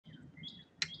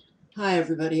Hi,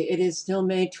 everybody. It is still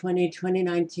May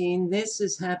 2019. This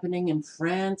is happening in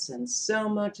France, and so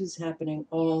much is happening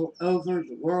all over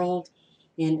the world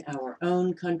in our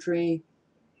own country.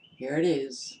 Here it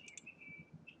is.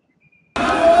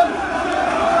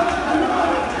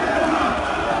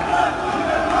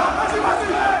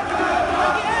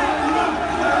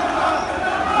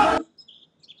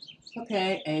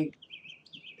 Okay,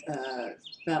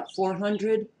 about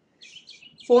 400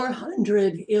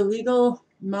 illegal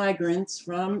migrants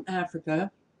from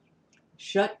Africa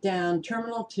shut down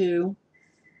Terminal 2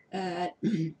 at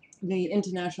the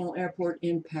international airport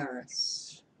in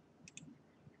Paris.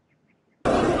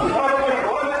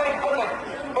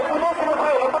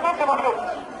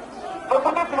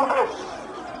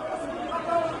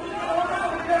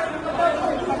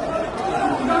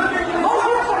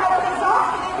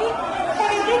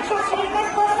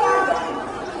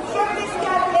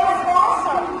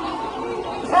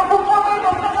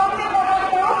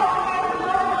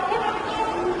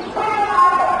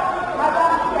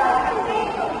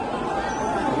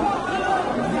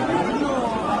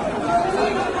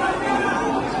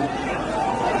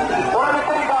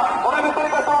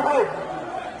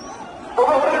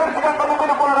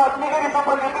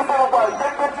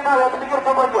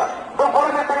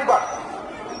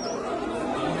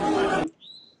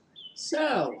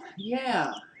 So,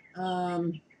 yeah,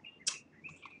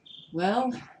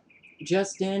 well,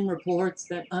 just in reports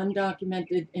that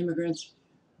undocumented immigrants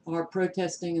are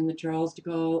protesting in the Charles de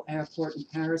Gaulle airport in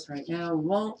Paris right now and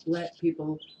won't let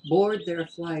people board their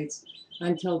flights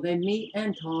until they meet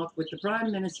and talk with the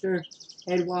Prime Minister,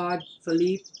 Edouard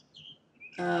Philippe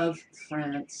of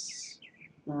France.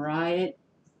 Riot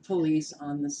police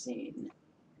on the scene.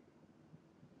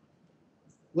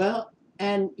 Well,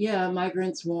 and yeah,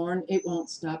 migrants warn it won't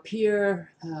stop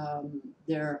here.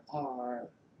 There are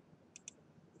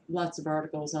lots of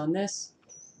articles on this,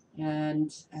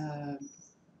 and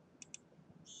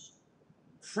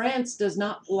France does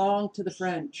not belong to the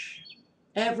French.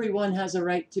 Everyone has a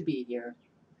right to be here.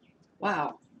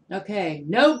 Wow. Okay,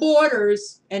 no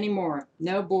borders anymore.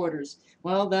 No borders.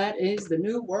 Well, that is the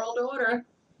New World Order.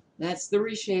 That's the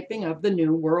reshaping of the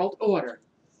New World Order.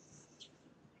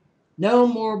 No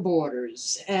more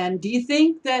borders. And do you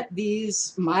think that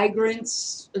these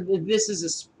migrants, this is a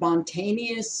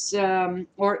spontaneous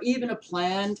or even a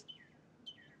planned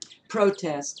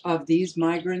protest of these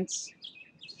migrants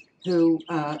who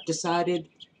decided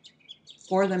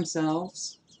for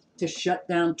themselves to shut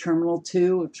down Terminal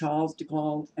 2 of Charles de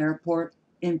Gaulle Airport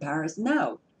in Paris?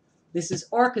 No, this is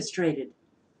orchestrated.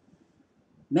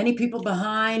 Many people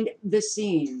behind the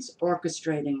scenes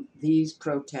orchestrating these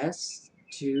protests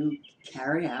to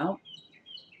carry out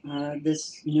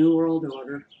this New World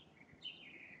Order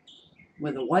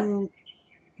with a one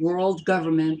world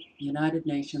government, United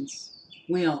Nations.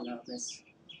 We all know this.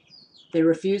 They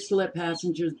refused to let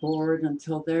passengers board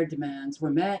until their demands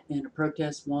were met in a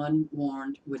protest one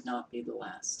warned would not be the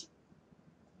last.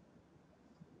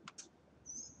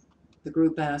 The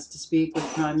group asked to speak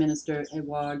with Prime Minister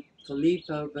Edouard Philippe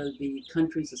over the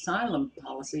country's asylum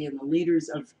policy and the leaders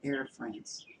of Air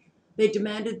France. They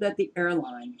demanded that the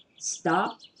airline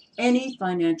stop any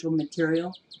financial,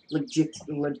 material,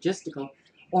 logistical,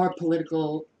 or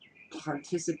political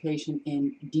participation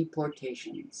in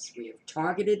deportations. We have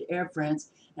targeted Air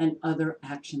France and other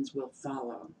actions will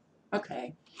follow.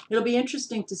 Okay, it'll be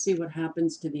interesting to see what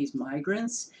happens to these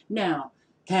migrants. Now,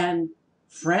 can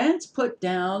France put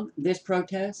down this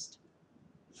protest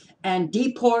and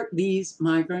deport these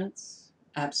migrants?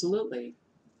 Absolutely.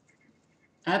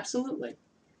 Absolutely.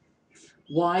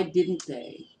 Why didn't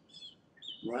they?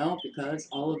 Well, because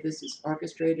all of this is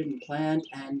orchestrated and planned,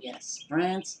 and yes,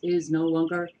 France is no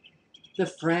longer the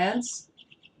France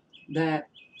that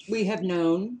we have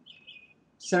known,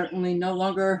 certainly no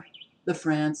longer the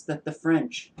France that the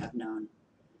French have known.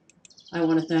 I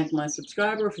want to thank my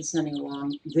subscriber for sending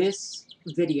along this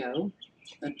video,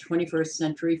 the 21st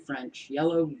Century French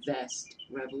Yellow Vest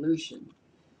Revolution.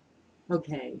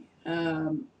 Okay,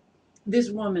 this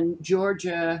woman,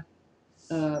 Georgia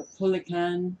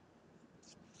Pouliquen,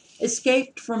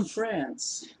 escaped from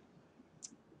France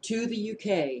to the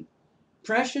UK,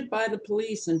 pressured by the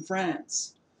police in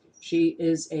France. She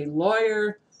is a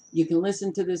lawyer. You can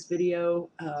listen to this video.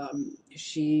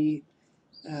 She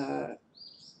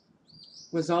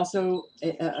was also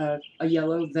a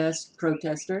yellow vest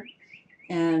protester.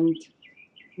 And,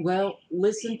 well,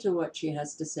 listen to what she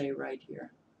has to say right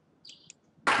here.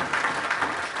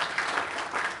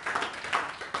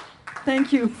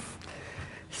 Thank you.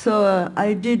 So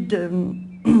I did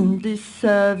this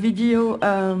video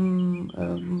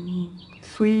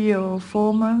 3 or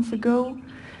 4 months ago,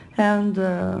 And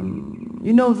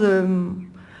you know,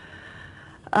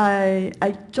 I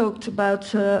talked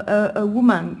about a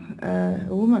woman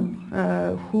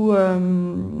who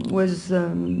was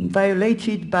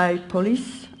violated by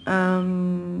police.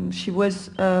 She was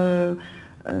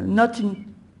not in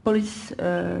police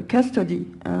custody,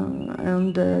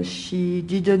 and she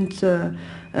didn't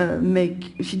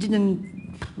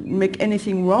make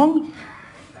anything wrong,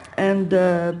 and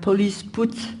police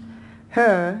put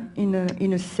her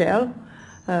in a cell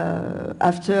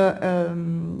after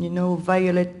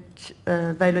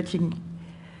violating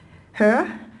her.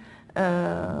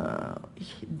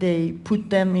 They put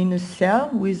them in a cell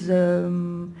with a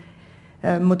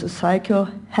motorcycle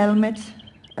helmet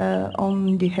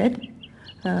on the head,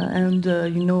 and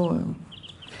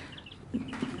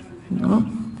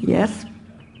yes,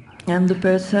 and the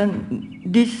person,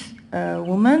 this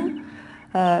woman,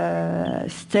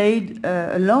 stayed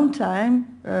a long time.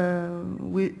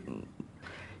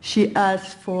 She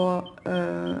asked for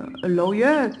a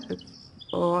lawyer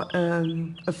or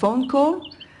a phone call.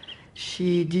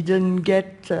 She didn't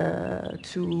get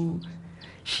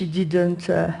She didn't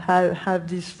have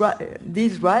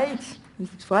these rights,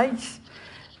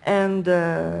 and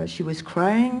she was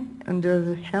crying under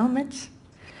the helmet.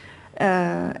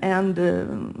 And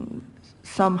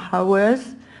some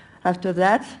hours after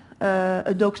that,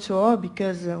 a doctor,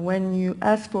 because when you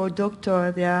ask for a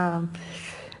doctor,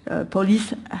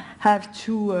 police have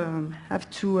to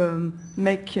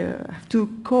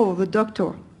call the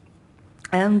doctor,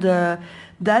 and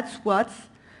that's what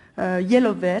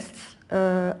yellow vests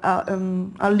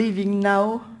are living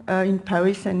now in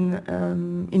Paris and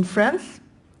in France,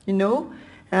 you know,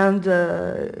 and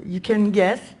you can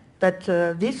guess that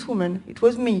this woman, it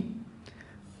was me.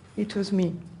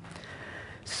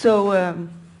 So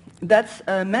that's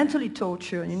mentally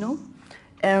torture, you know,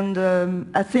 and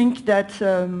I think that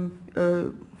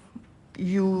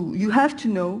you have to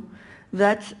know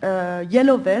that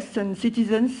yellow vests and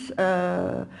citizens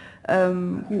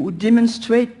who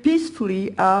demonstrate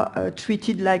peacefully are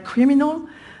treated like criminals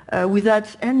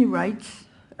without any rights,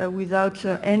 without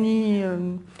any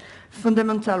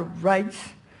fundamental rights,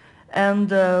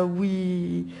 and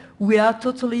we are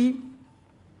totally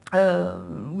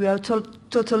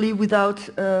totally without,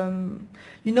 the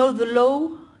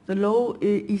law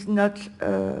is not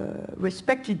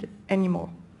respected anymore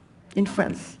in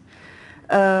France.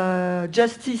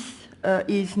 Justice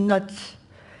is not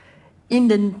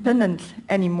independent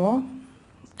anymore.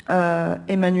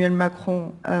 Emmanuel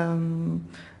Macron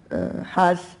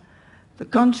has the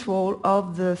control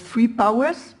of the three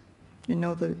powers,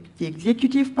 the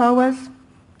executive powers,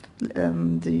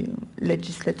 the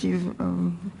legislative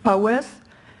powers,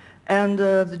 and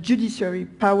the judiciary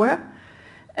power,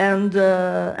 and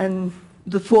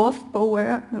the fourth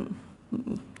power,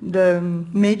 the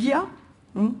media.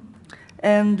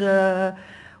 And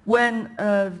when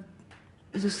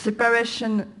the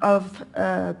separation of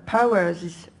powers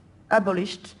is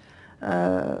abolished,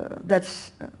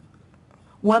 that's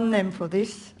one name for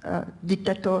this,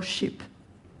 dictatorship.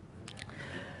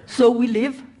 So we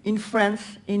live in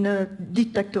France in a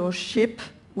dictatorship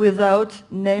without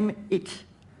name it.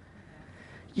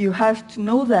 You have to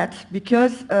know that,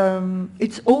 because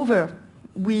it's over.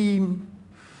 1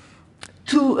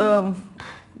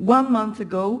 month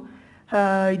ago,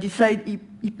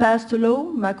 he passed a law,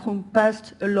 Macron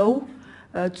passed a law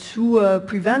to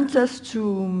prevent us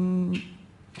to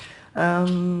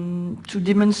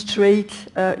demonstrate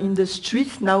in the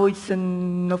streets. Now it's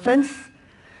an offense.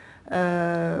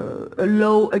 A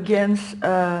law against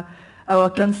our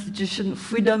constitution,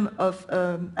 freedom of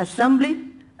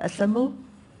assemble,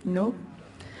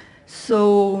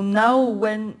 So now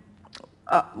when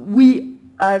we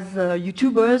as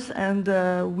YouTubers and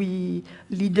we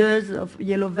leaders of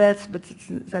yellow vests, but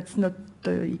that's not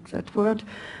the exact word,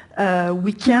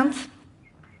 we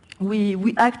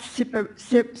act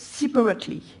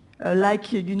separately,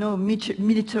 like,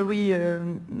 military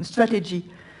strategy.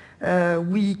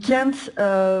 We can't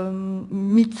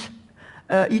meet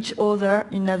each other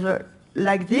in other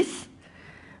like this,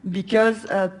 because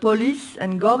police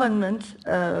and government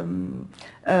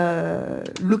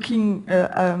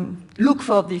look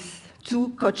for this to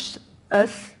catch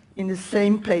us in the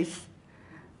same place,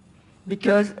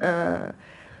 because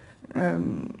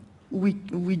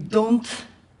we don't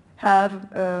have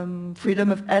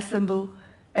freedom of assembly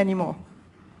anymore.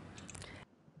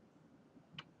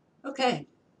 Okay.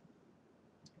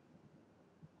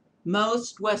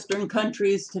 Most Western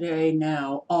countries today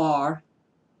now are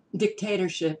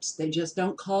dictatorships. They just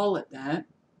don't call it that.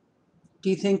 Do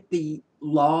you think the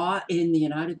law in the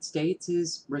United States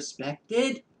is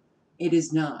respected It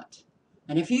is not.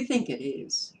 And if you think it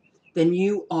is, then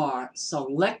you are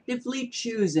selectively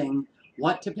choosing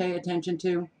what to pay attention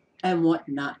to and what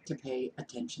not to pay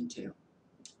attention to.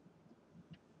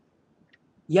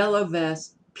 Yellow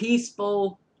vests,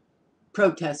 peaceful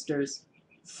protesters,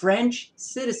 French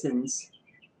citizens.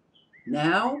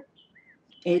 Now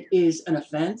it is an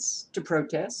offense to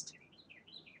protest.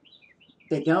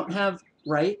 They don't have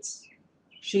rights.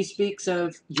 She speaks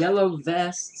of yellow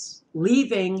vests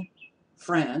leaving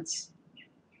France.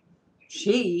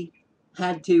 She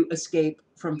had to escape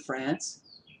from France.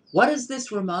 What does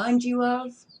this remind you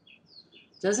of?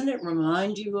 Doesn't it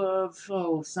remind you of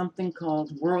something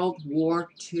called World War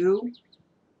II?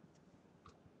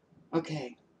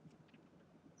 Okay.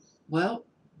 Well,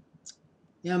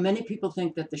 many people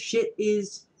think that the shit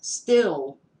is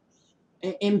still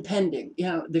impending.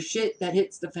 The shit that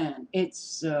hits the fan.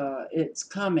 It's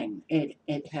coming.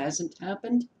 It hasn't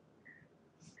happened.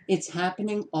 It's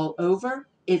happening all over.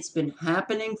 It's been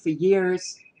happening for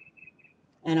years.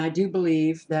 And I do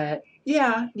believe that,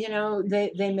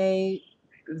 they may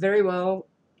very well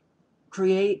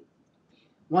create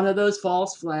one of those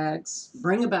false flags,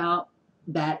 bring about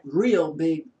that real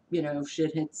big,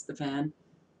 shit hits the fan.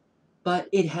 But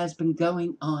it has been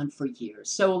going on for years.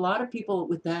 So a lot of people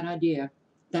with that idea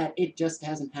that it just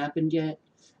hasn't happened yet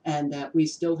and that we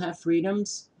still have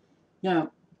freedoms.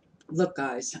 Now, look,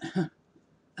 guys,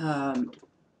 um,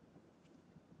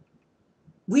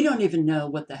 we don't even know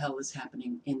what the hell is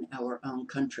happening in our own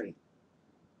country.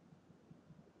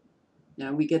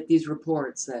 Now, we get these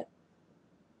reports that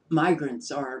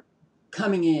migrants are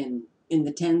coming in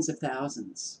the tens of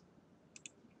thousands.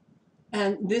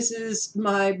 And this is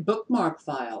my bookmark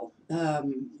file.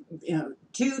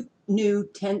 2 new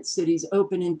tent cities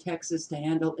open in Texas to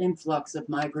handle influx of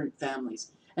migrant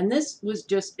families. And this was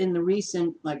just in the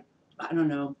recent,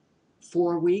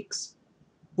 4 weeks.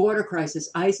 Border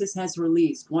crisis. ISIS has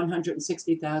released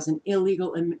 160,000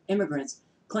 illegal immigrants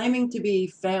claiming to be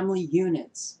family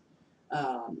units.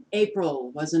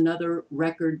 April was another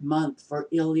record month for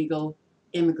illegal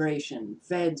immigration.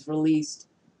 Feds released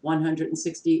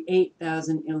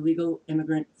 168,000 illegal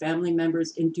immigrant family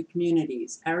members into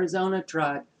communities. Arizona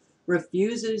tribe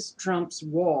refuses Trump's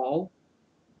wall,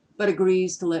 but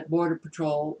agrees to let Border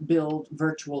Patrol build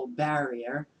virtual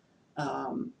barrier.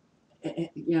 And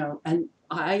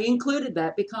I included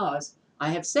that because I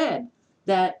have said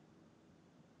that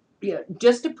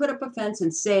just to put up a fence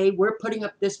and say we're putting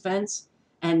up this fence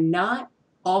and not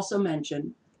also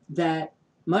mention that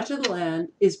much of the land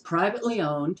is privately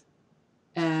owned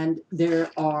and there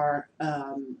are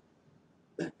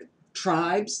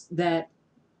tribes that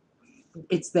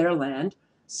it's their land.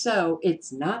 So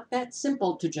it's not that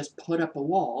simple to just put up a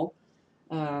wall.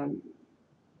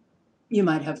 You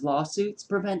might have lawsuits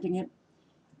preventing it.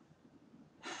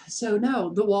 So no,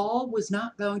 the wall was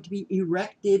not going to be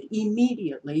erected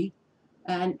immediately.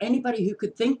 And anybody who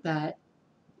could think that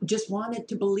just wanted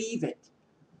to believe it.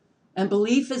 And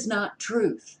belief is not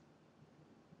truth.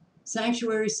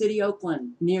 Sanctuary City,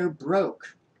 Oakland, near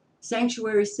broke.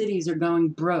 Sanctuary cities are going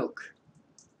broke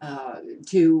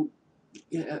to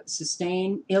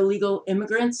sustain illegal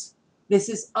immigrants. This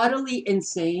is utterly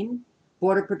insane.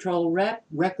 Border Patrol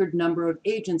record number of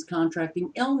agents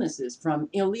contracting illnesses from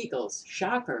illegals.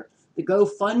 Shocker. The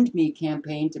GoFundMe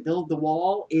campaign to build the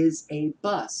wall is a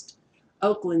bust.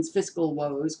 Oakland's fiscal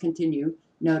woes continue.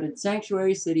 Noted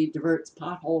Sanctuary City diverts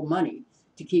pothole money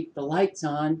to keep the lights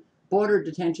on. Border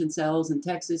detention cells in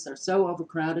Texas are so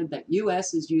overcrowded that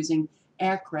U.S. is using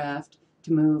aircraft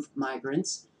to move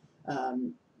migrants.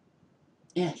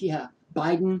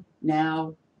 Biden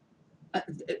now.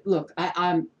 Look,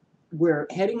 we're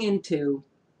heading into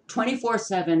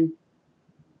 24/7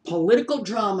 political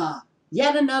drama.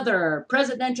 Yet another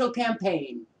presidential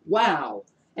campaign. Wow.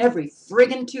 Every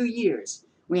friggin' 2 years,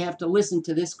 we have to listen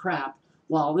to this crap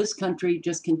while this country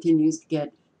just continues to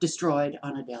get destroyed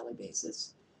on a daily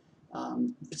basis.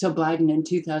 So Biden in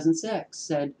 2006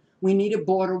 said, we need a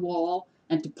border wall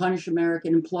and to punish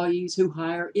American employees who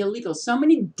hire illegals. So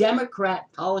many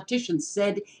Democrat politicians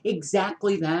said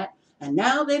exactly that, and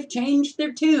now they've changed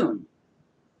their tune.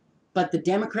 But the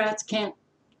Democrats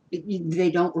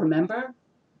they don't remember.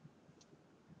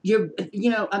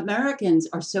 Americans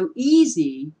are so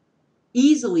easily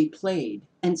played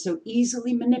and so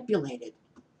easily manipulated.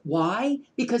 Why?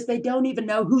 Because they don't even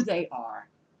know who they are.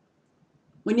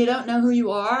 When you don't know who you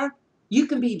are, you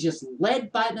can be just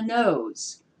led by the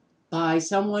nose by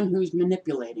someone who's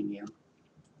manipulating you.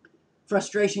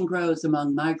 Frustration grows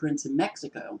among migrants in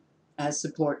Mexico as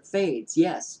support fades.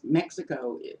 Yes,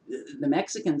 Mexico, the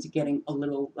Mexicans are getting a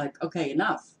little like, okay,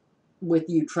 enough with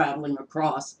you traveling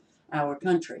across our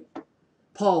country.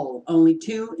 Poll, only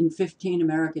 2 in 15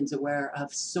 Americans aware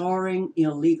of soaring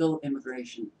illegal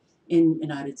immigration in the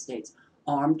United States.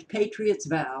 Armed patriots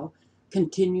vow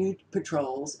continued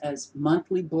patrols as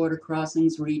monthly border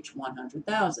crossings reach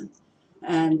 100,000.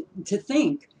 And to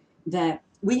think that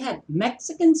we had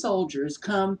Mexican soldiers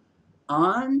come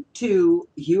onto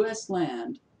U.S.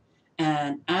 land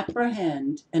and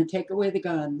apprehend and take away the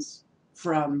guns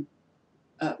from,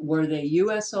 were they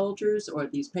U.S. soldiers or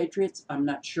these patriots? I'm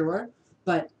not sure.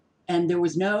 But, and there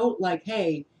was no like,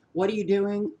 hey, what are you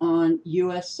doing on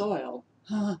U.S. soil?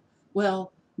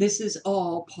 Well, this is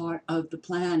all part of the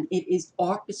plan. It is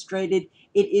orchestrated,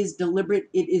 it is deliberate,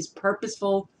 it is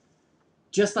purposeful,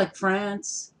 just like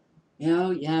France.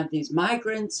 You have these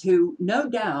migrants who, no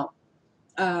doubt,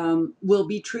 will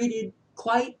be treated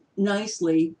quite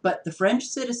nicely, but the French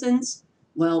citizens,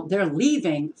 well, they're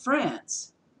leaving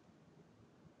France.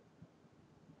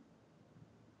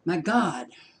 My God,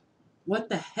 what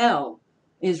the hell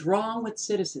is wrong with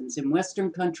citizens in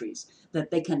Western countries that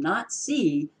they cannot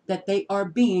see that they are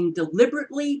being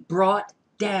deliberately brought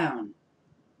down,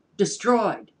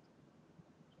 destroyed?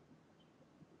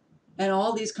 And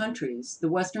all these countries, the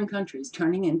Western countries,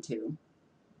 turning into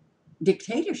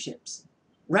dictatorships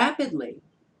rapidly.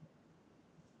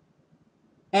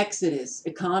 Exodus,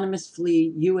 economists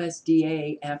flee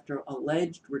USDA after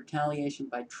alleged retaliation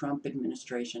by Trump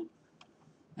administration.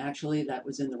 Actually, that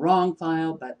was in the wrong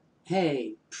file, but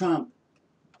hey, Trump,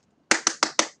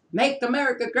 make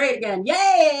America great again.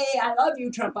 Yay! I love you,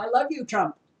 Trump. I love you,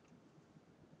 Trump.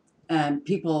 And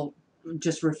people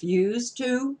just refuse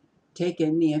to take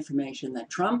in the information that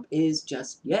Trump is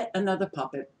just yet another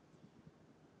puppet.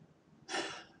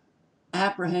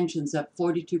 Apprehensions up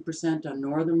 42% on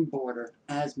northern border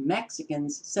as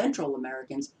Mexicans, Central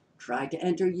Americans, try to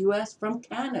enter U.S. from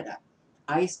Canada.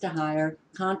 ICE to hire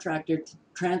contractor to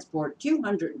transport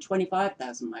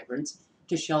 225,000 migrants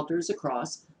to shelters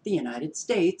across the United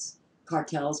States.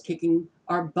 Cartels kicking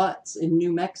our butts in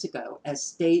New Mexico as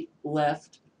state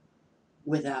left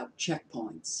without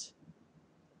checkpoints.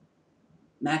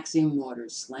 Maxine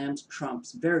Waters slams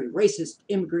Trump's very racist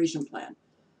immigration plan.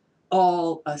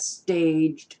 All a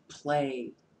staged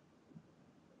play.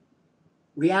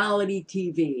 Reality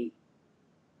TV,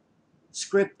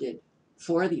 scripted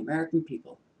for the American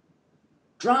people.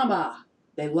 Drama,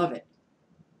 they love it.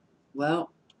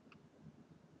 Well,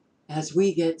 as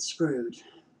we get screwed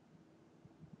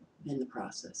in the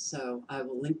process. So I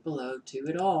will link below to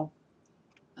it all.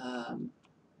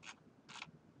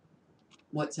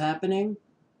 What's happening?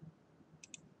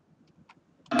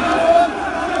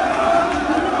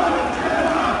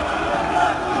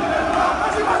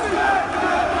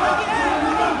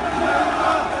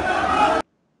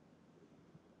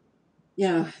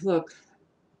 Yeah, look,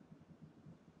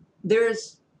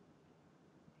 there's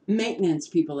maintenance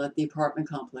people at the apartment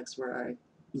complex where I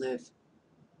live,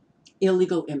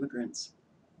 illegal immigrants.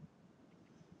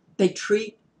 They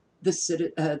treat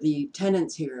the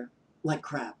tenants here like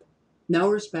crap. No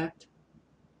respect.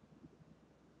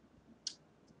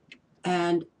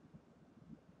 And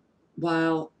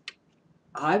while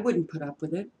I wouldn't put up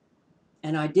with it,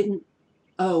 and I didn't,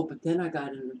 oh, but then I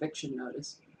got an eviction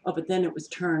notice. Oh, but then it was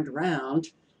turned around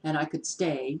and I could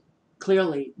stay.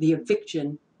 Clearly, the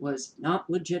eviction was not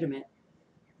legitimate.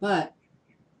 But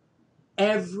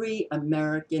every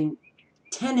American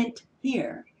tenant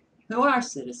here who are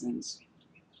citizens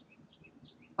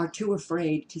are too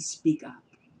afraid to speak up.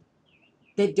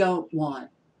 They don't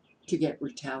want to get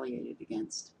retaliated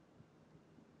against.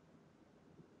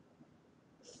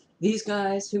 These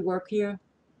guys who work here,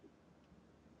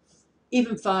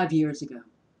 even 5 years ago,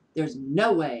 there's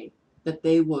no way that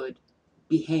they would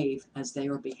behave as they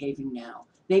are behaving now.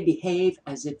 They behave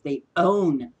as if they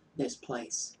own this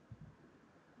place.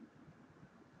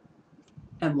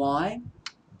 And why?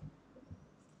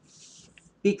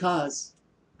 Because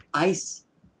ICE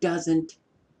doesn't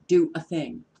do a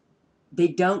thing. They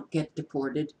don't get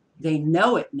deported. They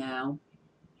know it now.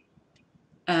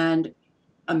 And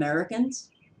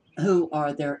Americans who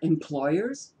are their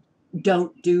employers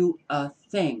don't do a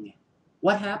thing.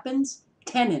 What happens?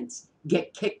 Tenants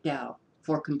get kicked out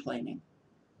for complaining.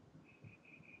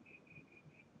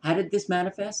 How did this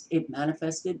manifest? It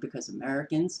manifested because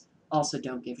Americans also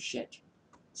don't give a shit.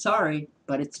 Sorry,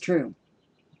 but it's true.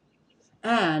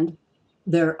 And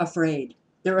they're afraid.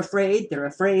 They're afraid, they're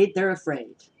afraid, they're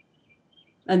afraid.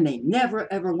 And they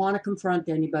never ever want to confront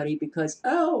anybody because,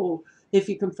 oh, if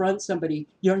you confront somebody,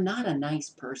 you're not a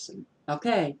nice person.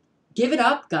 Okay, give it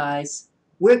up, guys.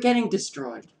 We're getting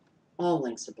destroyed. All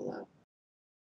links are below.